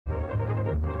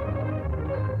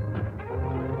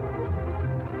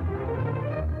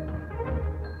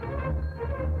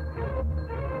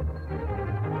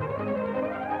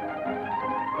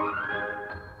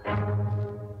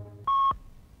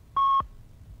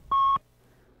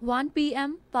1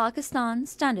 p.m. Pakistan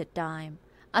Standard Time.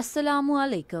 Assalamu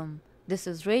alaikum. This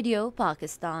is Radio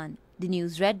Pakistan. The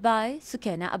news read by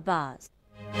Sukaina Abbas.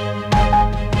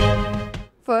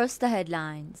 First, the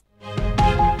headlines.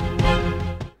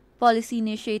 Policy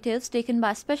initiatives taken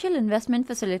by Special Investment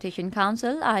Facilitation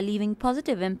Council are leaving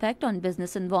positive impact on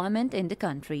business environment in the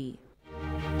country.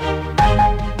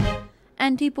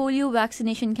 Anti-polio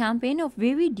vaccination campaign of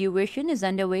varied duration is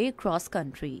underway across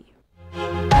country.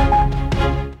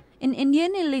 In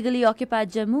Indian illegally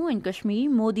occupied Jammu and Kashmir,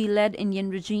 Modi-led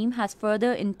Indian regime has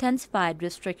further intensified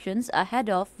restrictions ahead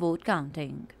of vote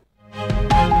counting.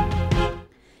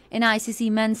 In ICC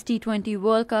Men's T20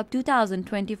 World Cup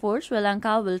 2024, Sri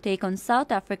Lanka will take on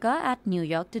South Africa at New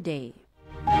York today.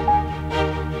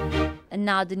 And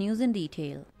now the news in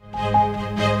detail.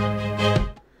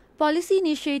 Policy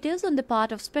initiatives on the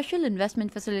part of Special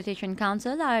Investment Facilitation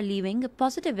Council are leaving a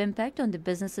positive impact on the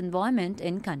business environment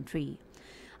in country.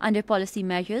 Under policy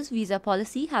measures, visa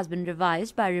policy has been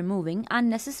revised by removing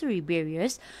unnecessary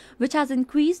barriers, which has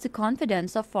increased the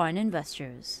confidence of foreign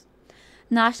investors.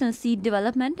 National Seed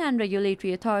Development and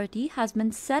Regulatory Authority has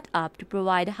been set up to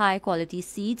provide high-quality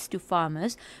seeds to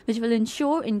farmers, which will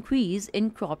ensure increase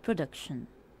in crop production.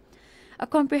 A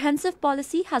comprehensive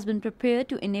policy has been prepared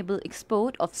to enable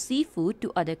export of seafood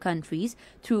to other countries,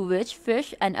 through which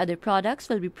fish and other products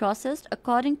will be processed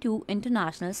according to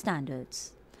international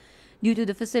standards. Due to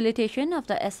the facilitation of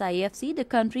the SIFC, the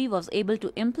country was able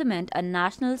to implement a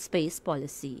national space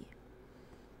policy.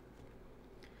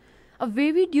 A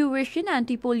varied duration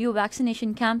anti-polio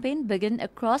vaccination campaign began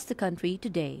across the country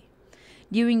today.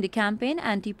 During the campaign,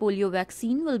 anti-polio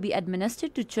vaccine will be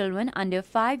administered to children under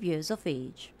 5 years of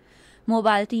age.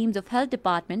 Mobile teams of Health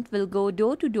Department will go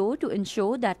door to door to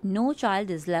ensure that no child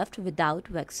is left without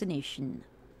vaccination.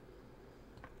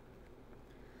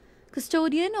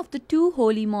 Custodian of the two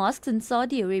holy mosques in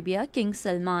Saudi Arabia, King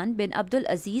Salman bin Abdul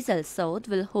Aziz Al Saud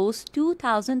will host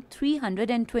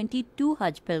 2,322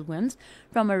 Hajj pilgrims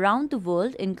from around the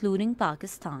world, including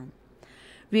Pakistan.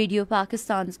 Radio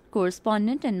Pakistan's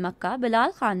correspondent in Makkah,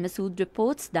 Bilal Khan Masood,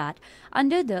 reports that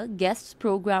under the guests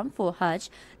program for Hajj,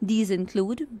 these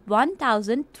include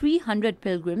 1,300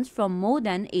 pilgrims from more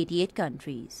than 88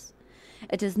 countries.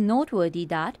 It is noteworthy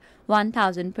that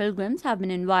 1,000 pilgrims have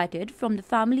been invited from the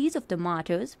families of the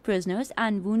martyrs, prisoners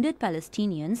and wounded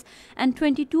Palestinians, and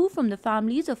 22 from the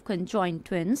families of conjoined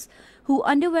twins who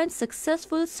underwent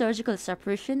successful surgical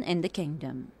separation in the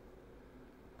kingdom.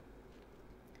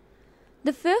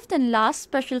 The fifth and last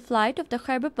special flight of the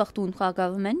Khyber Pakhtunkhwa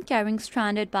government carrying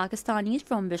stranded Pakistanis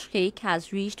from Bishkek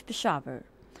has reached Peshawar.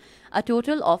 A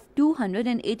total of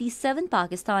 287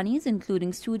 Pakistanis,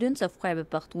 including students of Khyber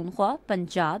Pakhtunkhwa,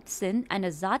 Punjab, Sindh and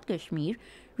Azad Kashmir,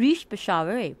 reached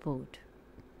Peshawar airport.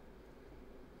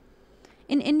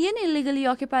 In Indian illegally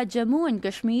occupied Jammu and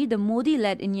Kashmir, the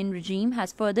Modi-led Indian regime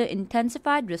has further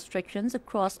intensified restrictions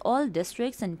across all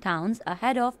districts and towns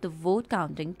ahead of the vote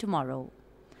counting tomorrow.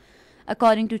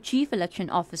 According to Chief Election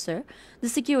Officer, the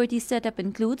security setup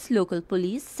includes local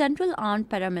police, central armed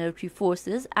paramilitary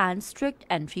forces and strict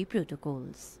entry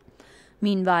protocols.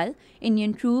 Meanwhile,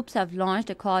 Indian troops have launched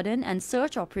a cordon and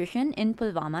search operation in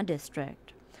Pulwama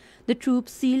district. The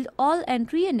troops sealed all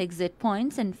entry and exit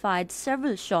points and fired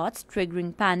several shots,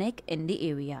 triggering panic in the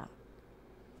area.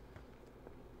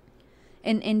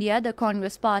 In India, the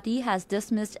Congress party has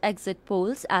dismissed exit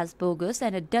polls as bogus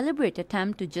and a deliberate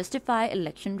attempt to justify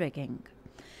election rigging.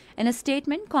 In a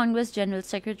statement, Congress General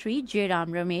Secretary J.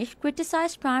 Ram Ramesh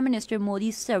criticized Prime Minister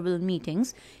Modi's several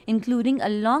meetings, including a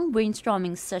long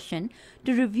brainstorming session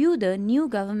to review the new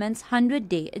government's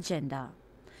 100-day agenda.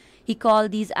 He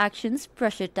called these actions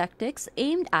pressure tactics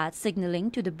aimed at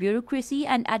signaling to the bureaucracy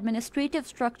and administrative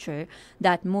structure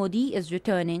that Modi is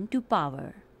returning to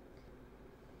power.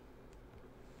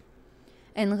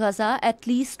 In Gaza, at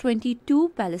least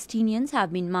 22 Palestinians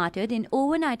have been martyred in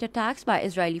overnight attacks by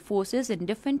Israeli forces in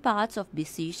different parts of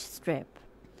besieged Strip.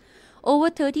 Over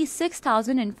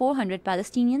 36,400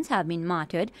 Palestinians have been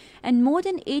martyred and more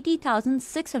than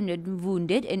 80,600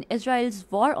 wounded in Israel's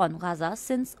war on Gaza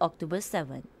since October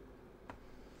 7.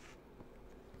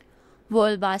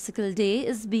 World Bicycle Day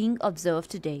is being observed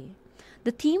today.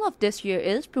 The theme of this year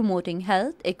is promoting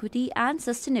health, equity and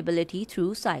sustainability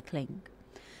through cycling.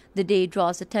 The day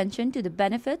draws attention to the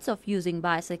benefits of using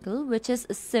bicycle, which is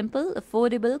a simple,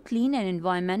 affordable, clean and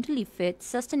environmentally fit,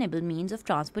 sustainable means of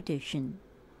transportation.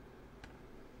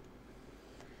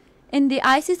 In the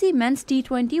ICC Men's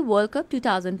T20 World Cup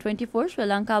 2024, Sri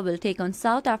Lanka will take on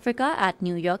South Africa at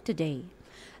New York today.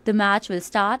 The match will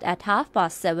start at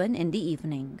 7:30 in the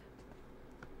evening.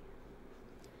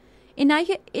 In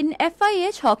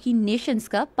FIH Hockey Nations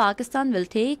Cup, Pakistan will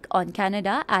take on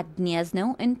Canada at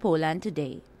Gniezno in Poland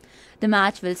today. The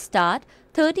match will start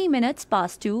 30 minutes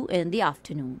past 2 in the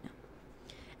afternoon.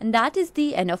 And that is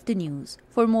the end of the news.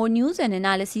 For more news and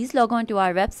analyses, log on to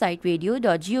our website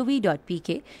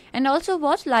radio.gov.pk and also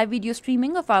watch live video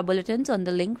streaming of our bulletins on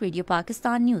the link Radio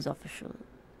Pakistan News Official.